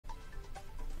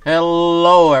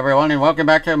Hello everyone and welcome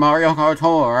back to Mario Kart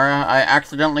Tour. I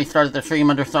accidentally started the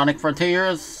stream under Sonic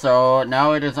Frontiers, so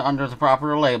now it is under the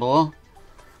proper label.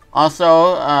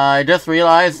 Also, I just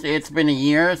realized it's been a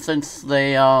year since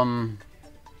they,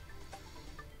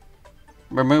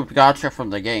 removed Gotcha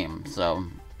from the game, so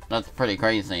that's pretty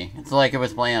crazy. It's like it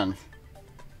was planned.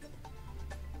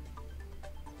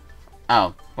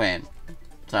 Oh, wait.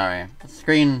 Sorry. The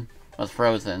screen was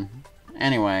frozen.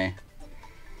 Anyway.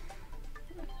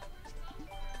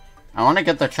 I want to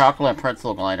get the chocolate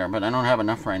pretzel glider, but I don't have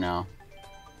enough right now.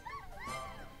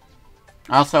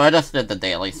 Also, I just did the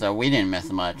daily, so we didn't miss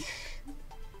much.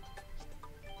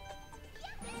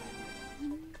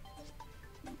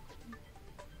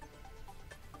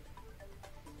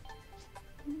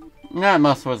 Not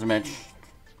much was Mitch.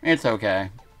 It's okay.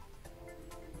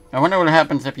 I wonder what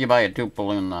happens if you buy a dupe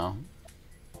balloon, though.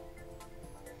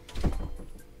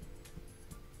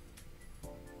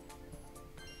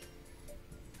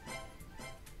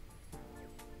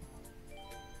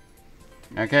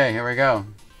 Okay, here we go.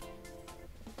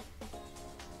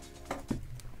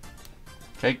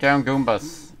 Take down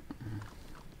Goombas.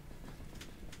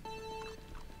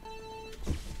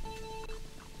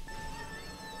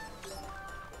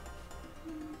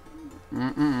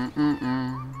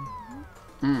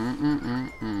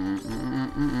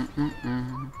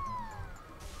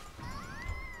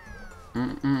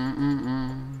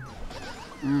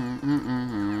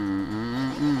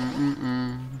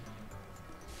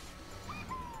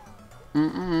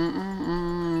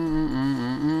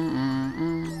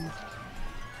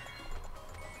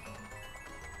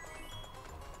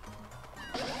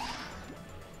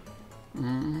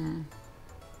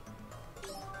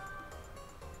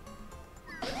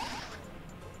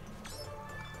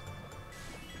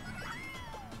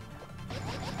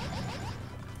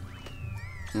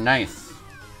 Nice.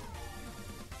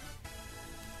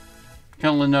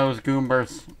 Killing those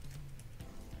Goombers.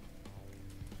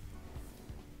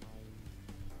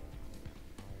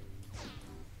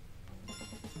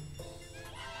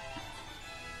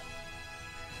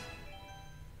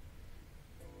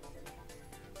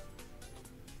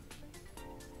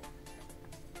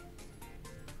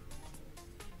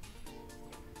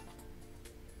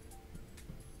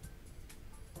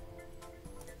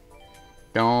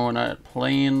 Donut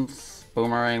Plains,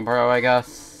 Boomerang Bro, I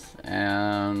guess,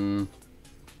 and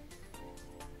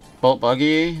Bolt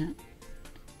Buggy.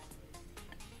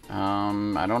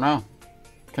 I don't know.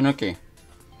 Tanuki.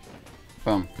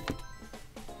 Boom.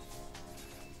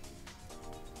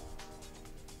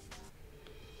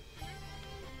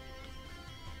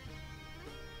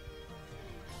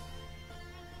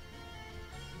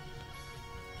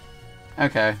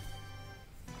 Okay.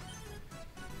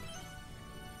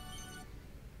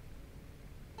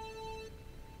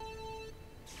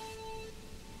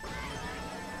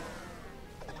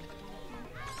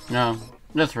 No,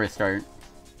 just restart.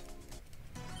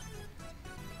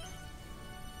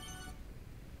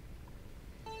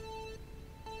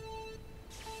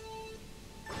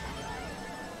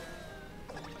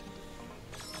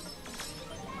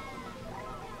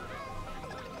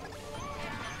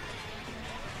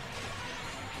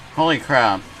 Holy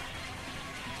crap.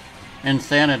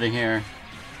 Insanity here.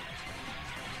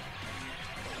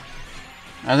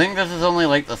 I think this is only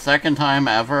like the second time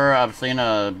ever I've seen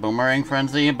a boomerang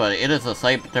frenzy, but it is a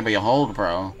sight to behold,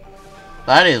 bro.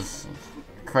 That is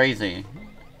crazy.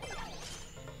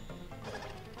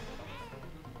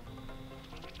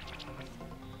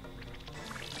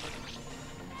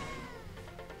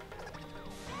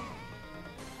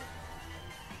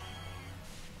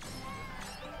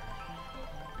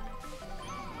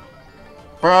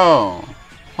 Bro,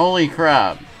 holy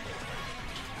crap.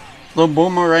 The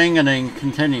boomeranging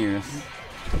continues.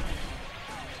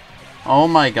 Oh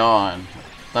my god.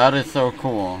 That is so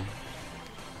cool.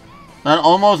 That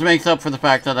almost makes up for the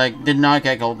fact that I did not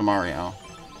get Gold Mario.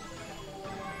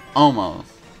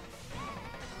 Almost.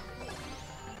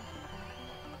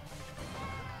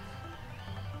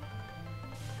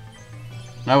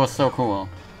 That was so cool.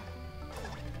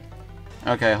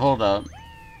 Okay, hold up.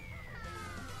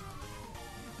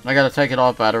 I gotta take it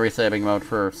off battery saving mode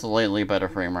for slightly better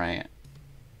frame rate.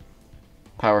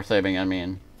 Power saving, I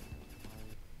mean.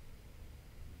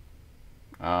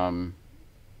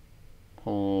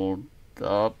 Hold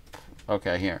up.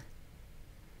 Okay, here.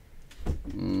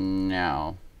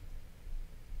 Now.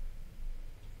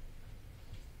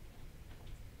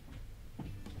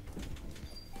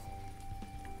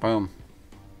 Boom.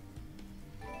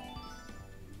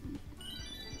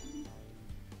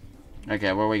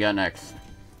 Okay, what we got next?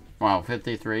 Wow,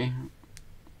 53.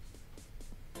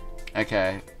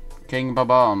 Okay. King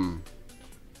Bob-omb.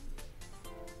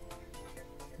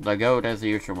 The goat as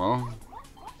usual.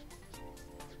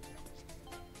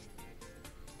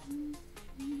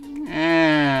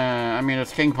 I mean,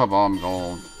 it's King Bob-omb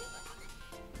gold.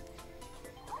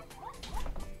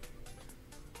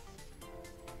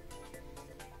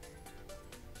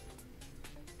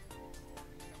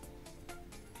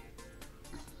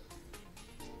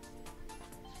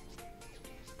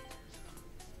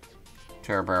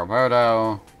 Turbo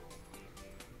Roto.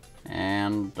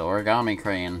 And the origami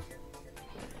crane.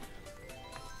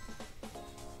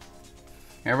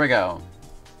 Here we go.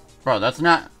 Bro, that's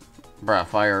not... Bruh,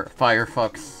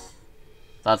 Firefox.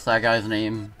 That's that guy's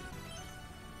name.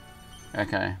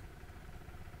 Okay.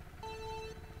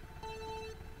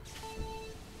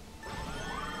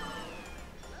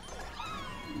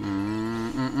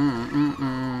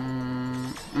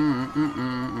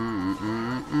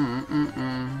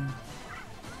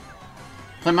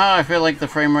 Somehow I feel like the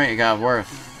frame rate got worse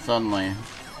suddenly.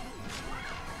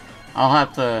 I'll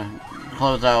have to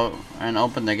close out and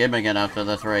open the game again after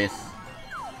this race.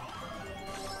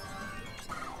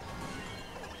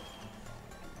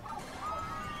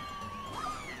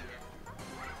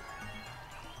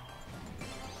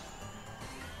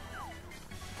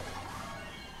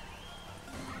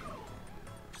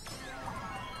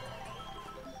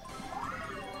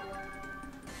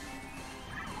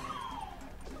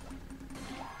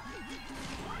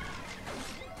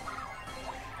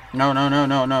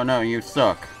 No, you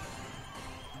suck.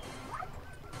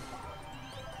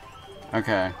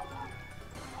 Okay.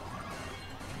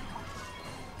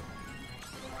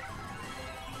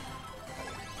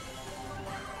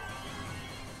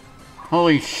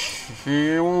 Holy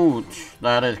shoot!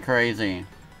 That is crazy.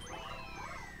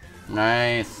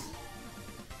 Nice.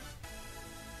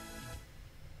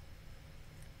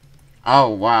 Oh,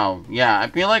 wow. Yeah, I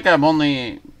feel like I'm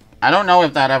only... I don't know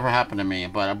if that ever happened to me,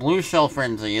 but a blue shell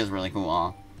frenzy is really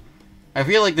cool. I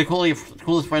feel like the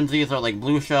coolest frenzies are like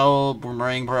blue shell,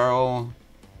 boomerang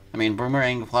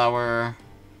flower.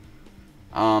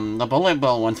 The bullet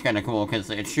bill one's kind of cool because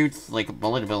it shoots like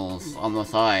bullet bills on the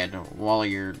side while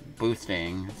you're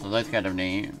boosting, so that's kind of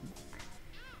neat.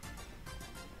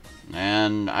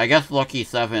 And I guess Lucky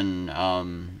 7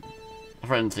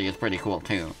 frenzy is pretty cool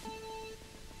too.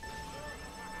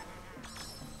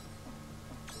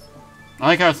 I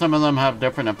like how some of them have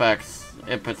different effects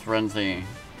if it's frenzy.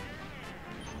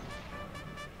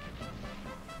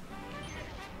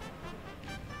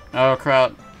 Oh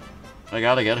crap. I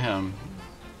gotta get him.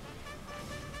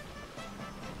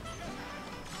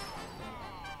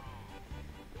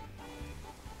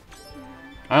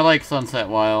 I like Sunset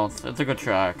Wilds. It's a good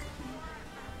track.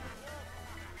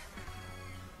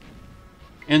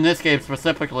 In this game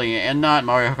specifically, and not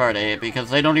Mario Kart 8, because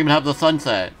they don't even have the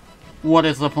sunset. What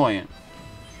is the point?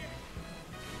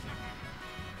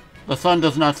 The sun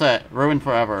does not set. Ruined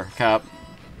forever, Cap.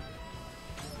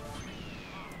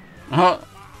 Oh,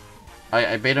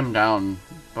 I beat him down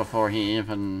before he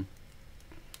even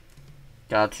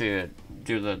got to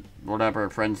do the whatever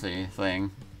frenzy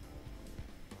thing.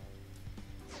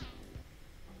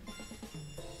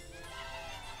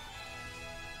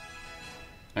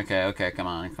 Okay, come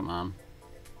on.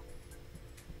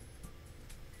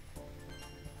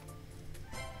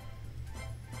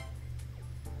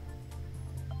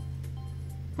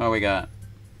 What we got?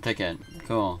 Ticket.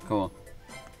 Cool.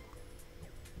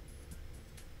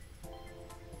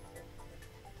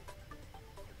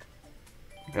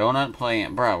 Donut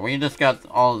playing. Bro, we just got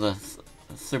all the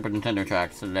Super Nintendo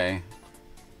tracks today.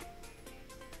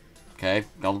 Okay,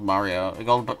 Gold Mario.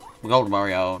 Gold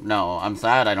Mario. No, I'm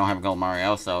sad I don't have Gold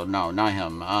Mario, so no, not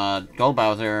him. Gold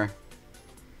Bowser.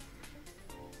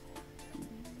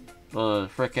 The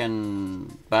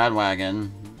frickin'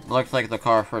 Bandwagon. Looks like the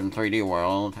car from 3D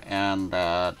World, and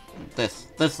this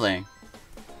thing.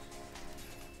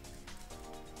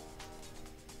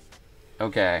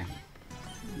 Okay.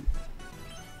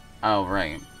 Oh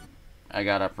right, I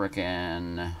gotta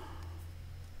frickin'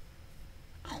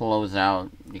 close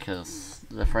out because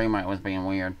the frame rate was being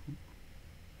weird.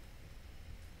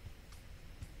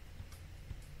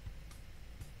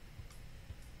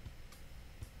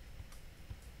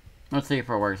 Let's see if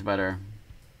it works better.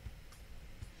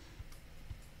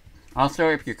 Also,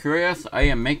 if you're curious, I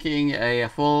am making a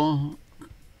full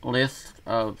list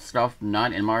of stuff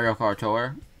not in Mario Kart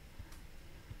Tour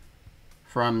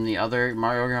from the other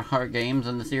Mario Kart games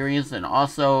in the series, and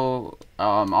also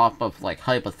off of like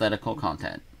hypothetical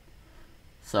content.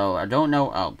 So I don't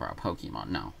know. Oh, bro, Pokemon.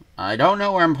 No, I don't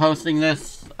know where I'm posting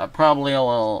this. I probably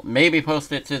will maybe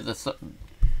post it to the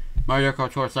Mario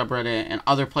Kart Tour subreddit and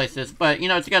other places, but you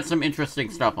know, it's got some interesting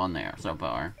stuff on there so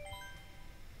far.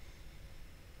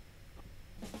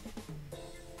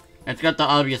 It's got the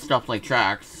obvious stuff like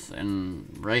tracks and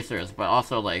racers, but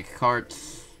also like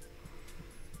carts,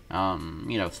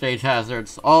 you know, stage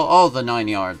hazards, all the 9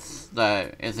 yards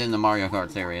that is in the Mario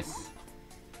Kart series.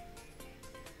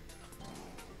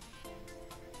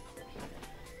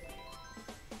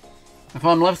 If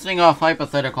I'm listing off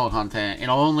hypothetical content,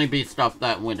 it'll only be stuff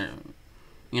that would,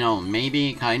 you know,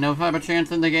 maybe kind of have a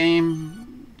chance in the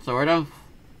game, sort of.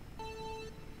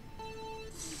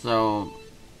 So,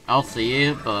 I'll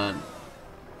see, but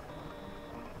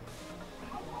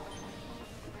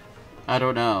I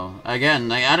don't know. Again,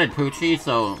 they added Poochie,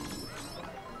 so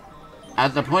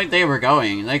at the point they were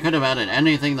going, they could have added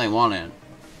anything they wanted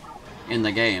in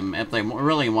the game if they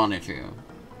really wanted to.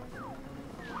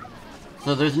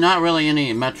 So there's not really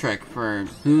any metric for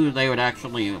who they would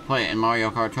actually put in Mario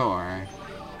Kart Tour.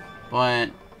 But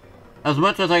as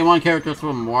much as I want characters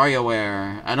from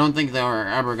WarioWare, I don't think they were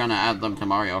ever gonna add them to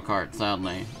Mario Kart,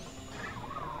 sadly.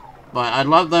 But I'd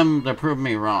love them to prove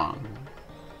me wrong.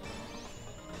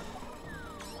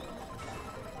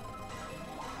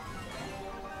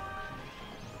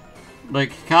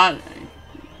 Like, Kart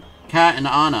and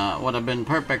Anna would have been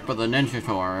perfect for the Ninja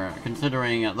Tour,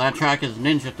 considering that track is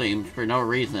ninja themed for no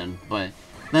reason, but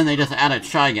then they just added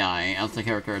Shy Guy as the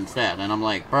character instead, and I'm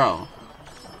like, bro,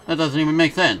 that doesn't even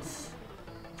make sense.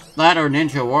 That or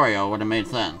Ninja Wario would have made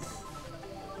sense.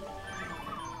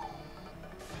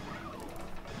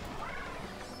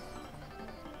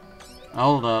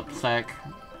 Hold up, sec.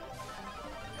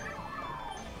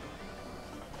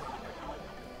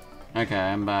 Okay,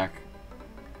 I'm back.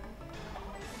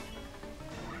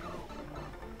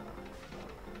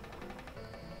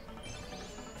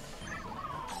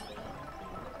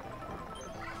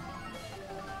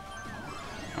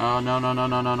 Oh, no, no, no,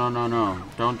 no, no, no, no, no.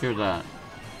 Don't do that.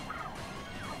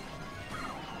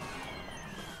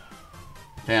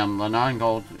 Damn, the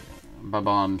non-gold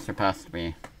Bob-omb surpassed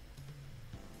me.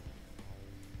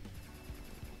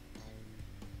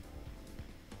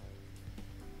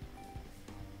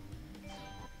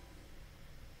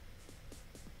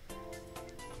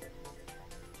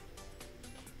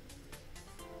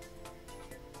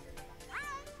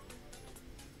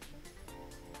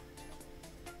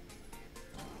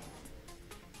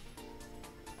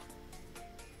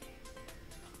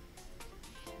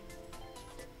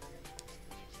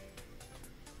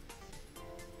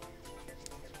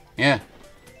 Yeah.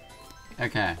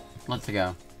 Okay, let's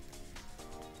go.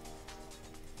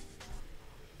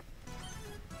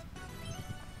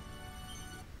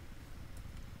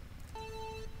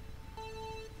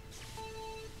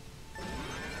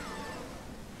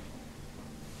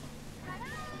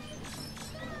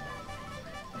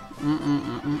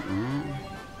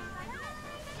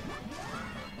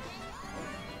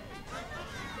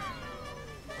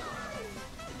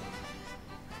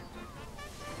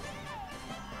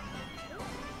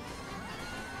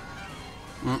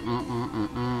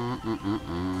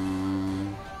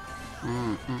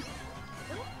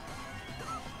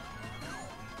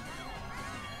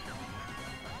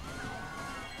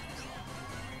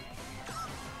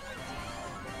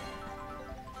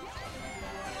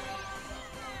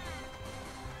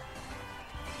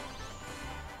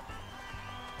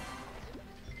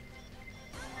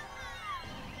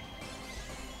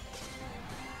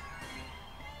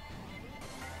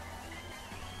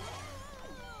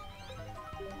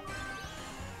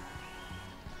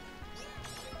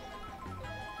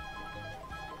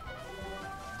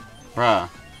 Bruh.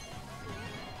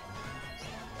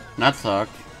 That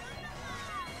sucked.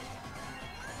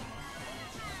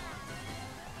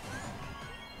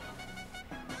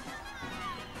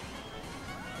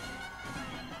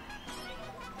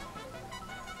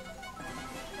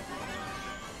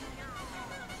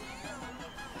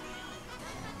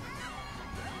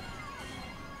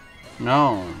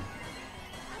 No.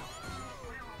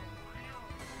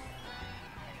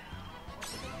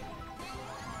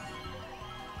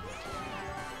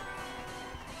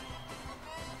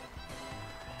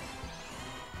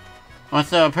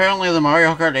 So apparently the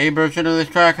Mario Kart 8 version of this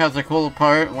track has a cool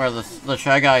part where the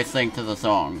Shy Guys sing to the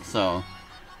song, so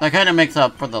that kind of makes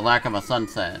up for the lack of a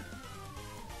sunset.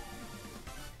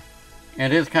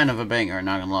 It is kind of a banger,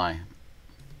 not gonna lie.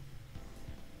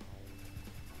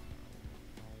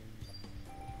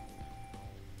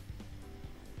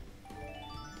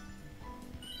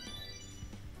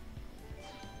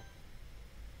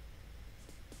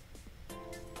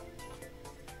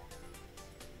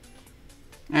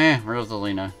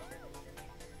 Rosalina.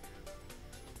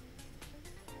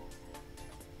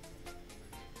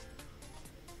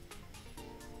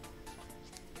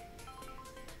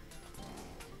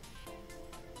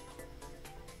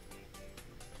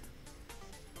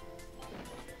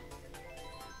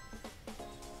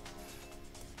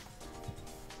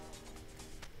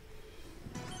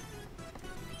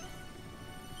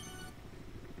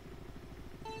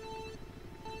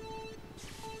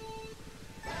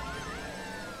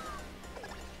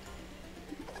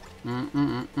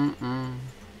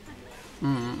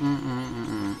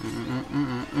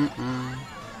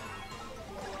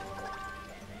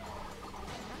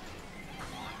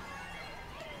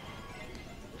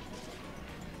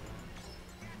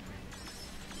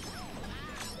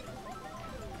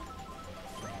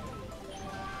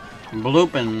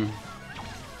 Bloopin'.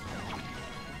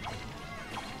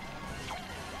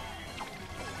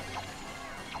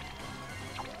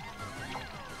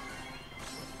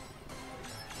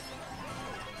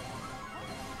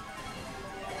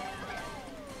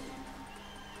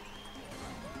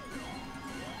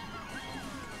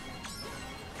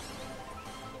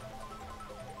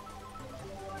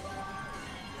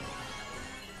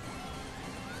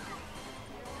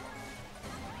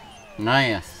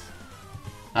 Nice.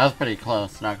 That was pretty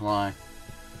close, not gonna lie.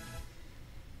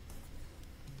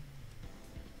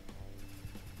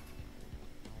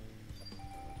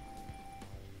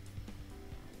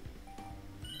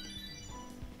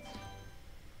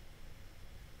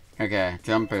 Okay,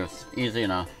 jump boost. Easy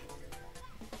enough.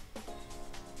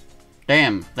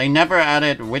 Damn, they never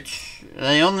added which...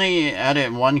 They only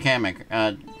added one Kamek,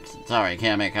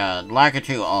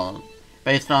 Lakitu alt,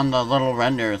 based on the little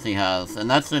renders he has, and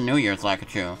that's the New Year's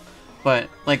Lakitu. But,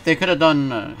 like, they could have done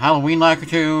Halloween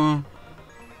Lakitu,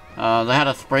 they had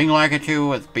a Spring Lakitu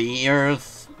with bee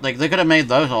ears. Like, they could have made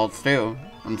those alts, too.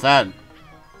 I'm sad.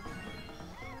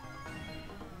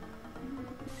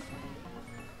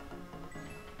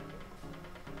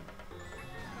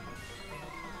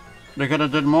 They could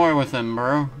have did more with him,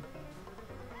 bro.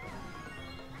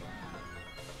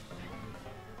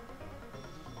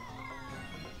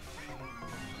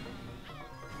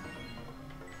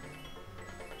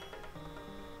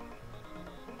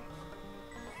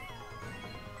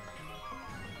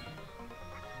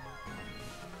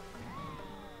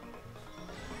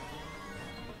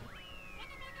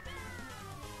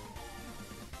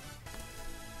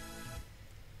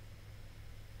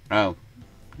 Oh,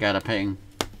 got a ping.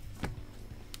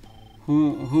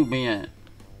 Who be it?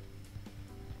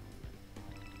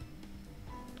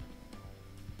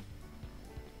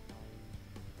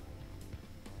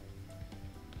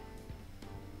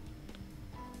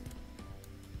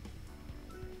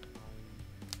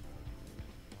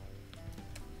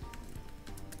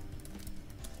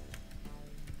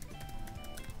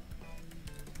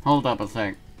 Hold up a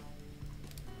sec.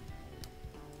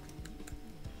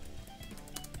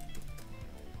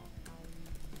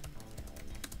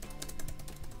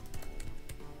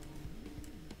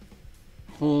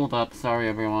 Hold up, sorry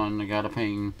everyone, I got a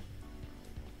ping.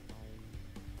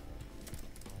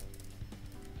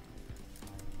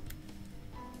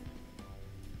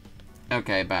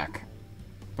 Okay, back.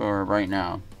 For right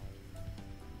now.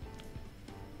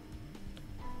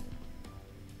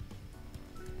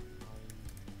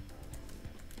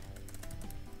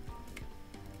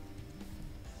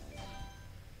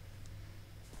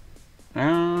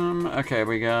 Okay,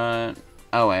 we got...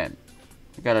 Oh wait.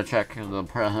 We gotta check the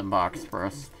present box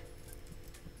first.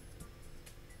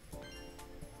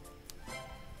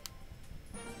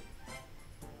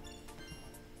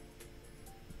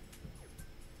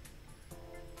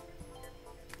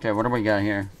 Okay, what do we got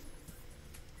here?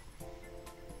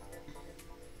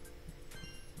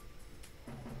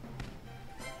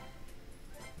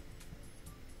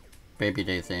 Baby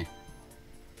Daisy.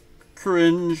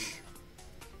 Cringe.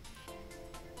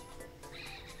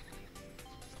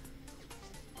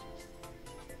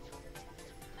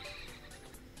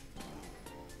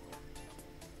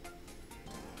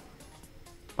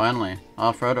 Finally,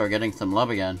 Off-Road are getting some love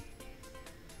again.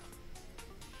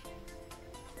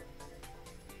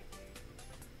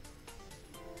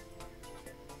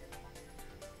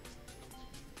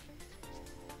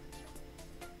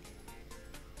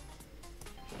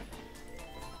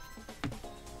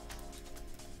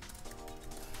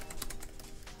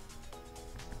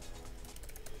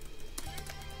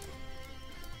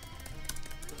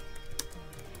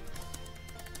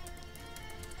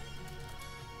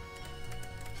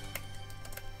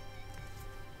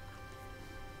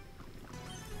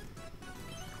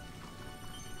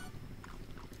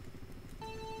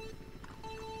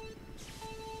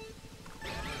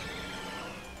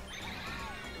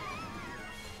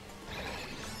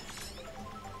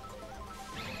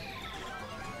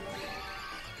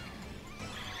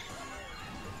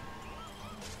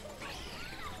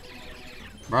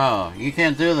 Bro, you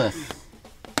can't do this.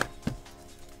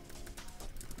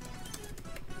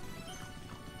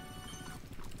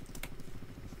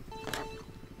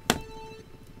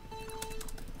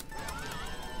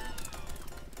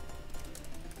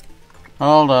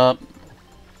 Hold up.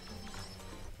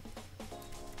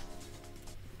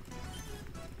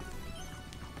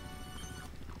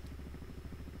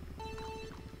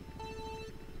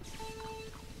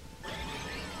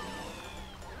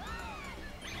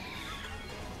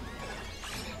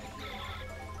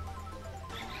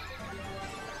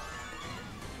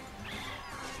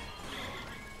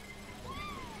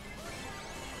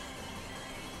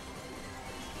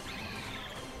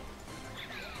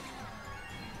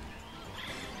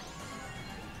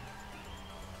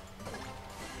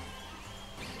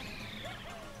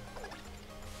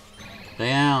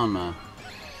 down.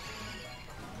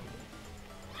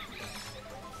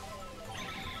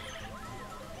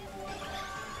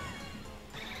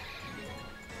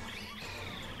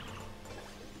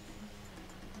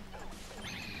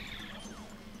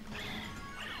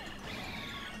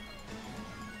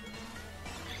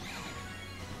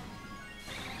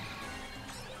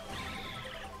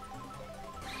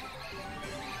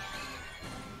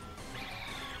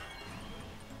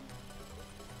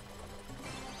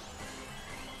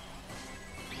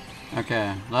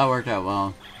 Okay, that worked out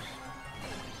well.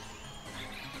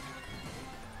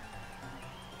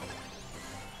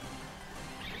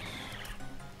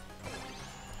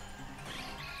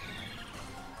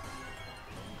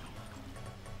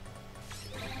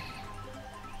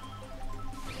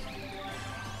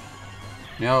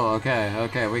 Yo,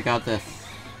 okay, we got this.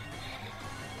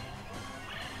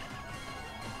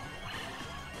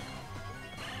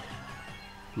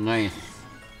 Nice.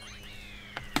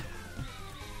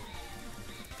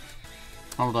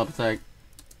 Hold up a sec.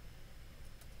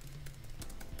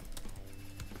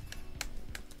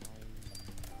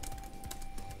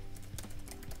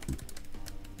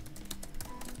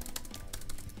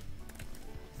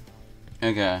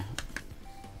 Okay.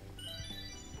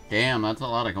 Damn, that's a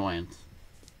lot of coins.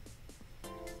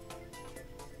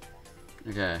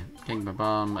 Okay, King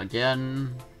Bob-omb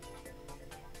again.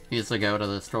 He's to go to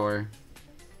the store.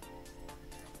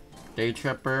 Day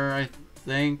Tripper, I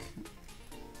think.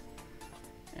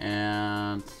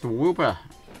 And Swooper.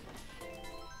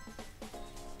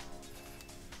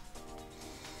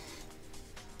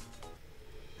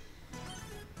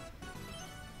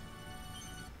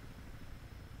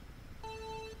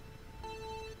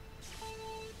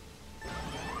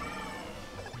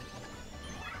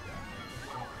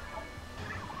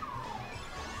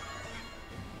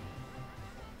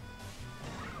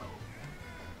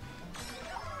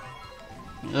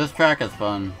 This track is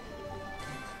fun.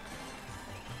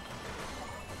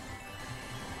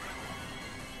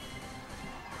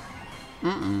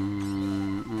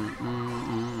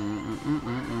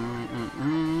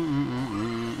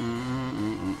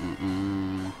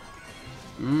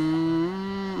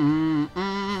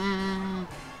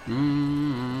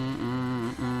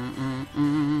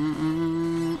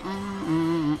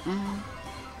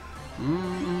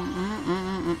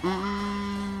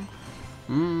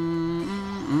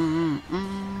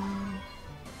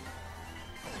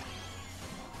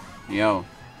 Yo.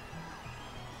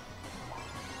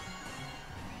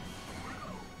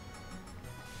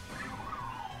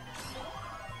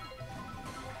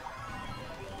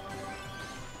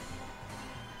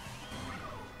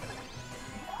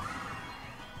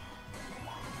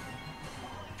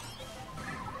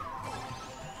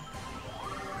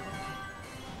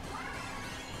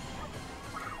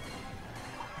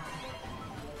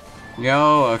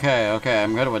 Yo, okay,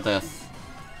 I'm good with this.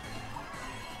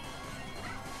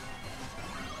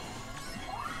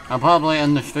 I'll probably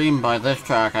end the stream by this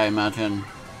track, I imagine.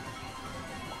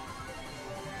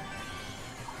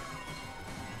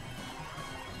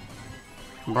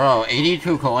 Bro,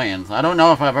 82 coins. I don't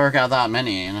know if I've ever got that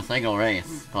many in a single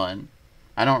race, but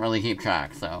I don't really keep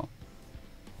track, so.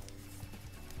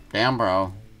 Damn,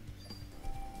 bro.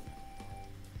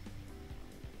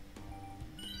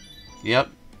 Yep,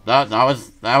 that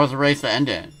was a race to end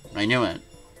it. I knew it.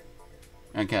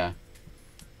 Okay.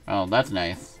 Oh, that's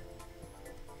nice.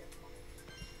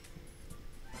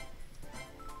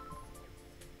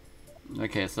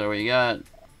 Okay, so we got,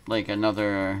 like,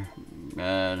 another,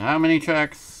 how many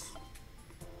tracks?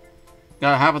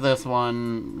 Got half of this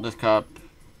one, this cup.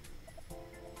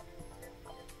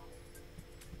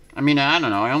 I mean, I don't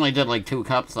know, I only did, like, 2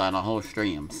 cups on a whole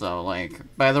stream, so, like,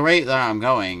 by the rate that I'm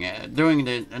going, doing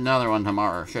another one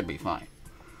tomorrow should be fine.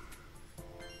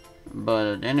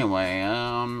 But anyway,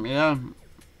 yeah.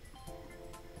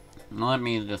 Let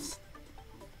me just...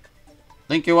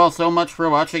 Thank you all so much for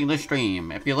watching the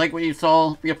stream. If you like what you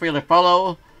saw, feel free to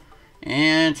follow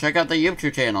and check out the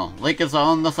YouTube channel. Link is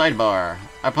on the sidebar.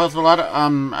 I post a lot of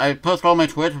I post all my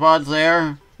Twitch VODs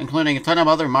there, including a ton of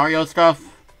other Mario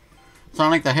stuff,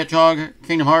 Sonic the Hedgehog,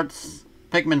 Kingdom Hearts,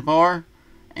 Pikmin 4,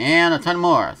 and a ton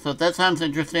more. So if that sounds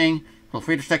interesting, feel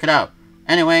free to check it out.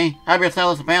 Anyway, have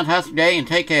yourselves a fantastic day and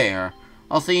take care.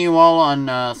 I'll see you all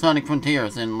on Sonic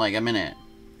Frontiers in like a minute.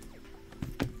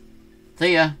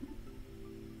 See ya.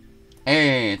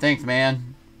 Hey, thanks, man.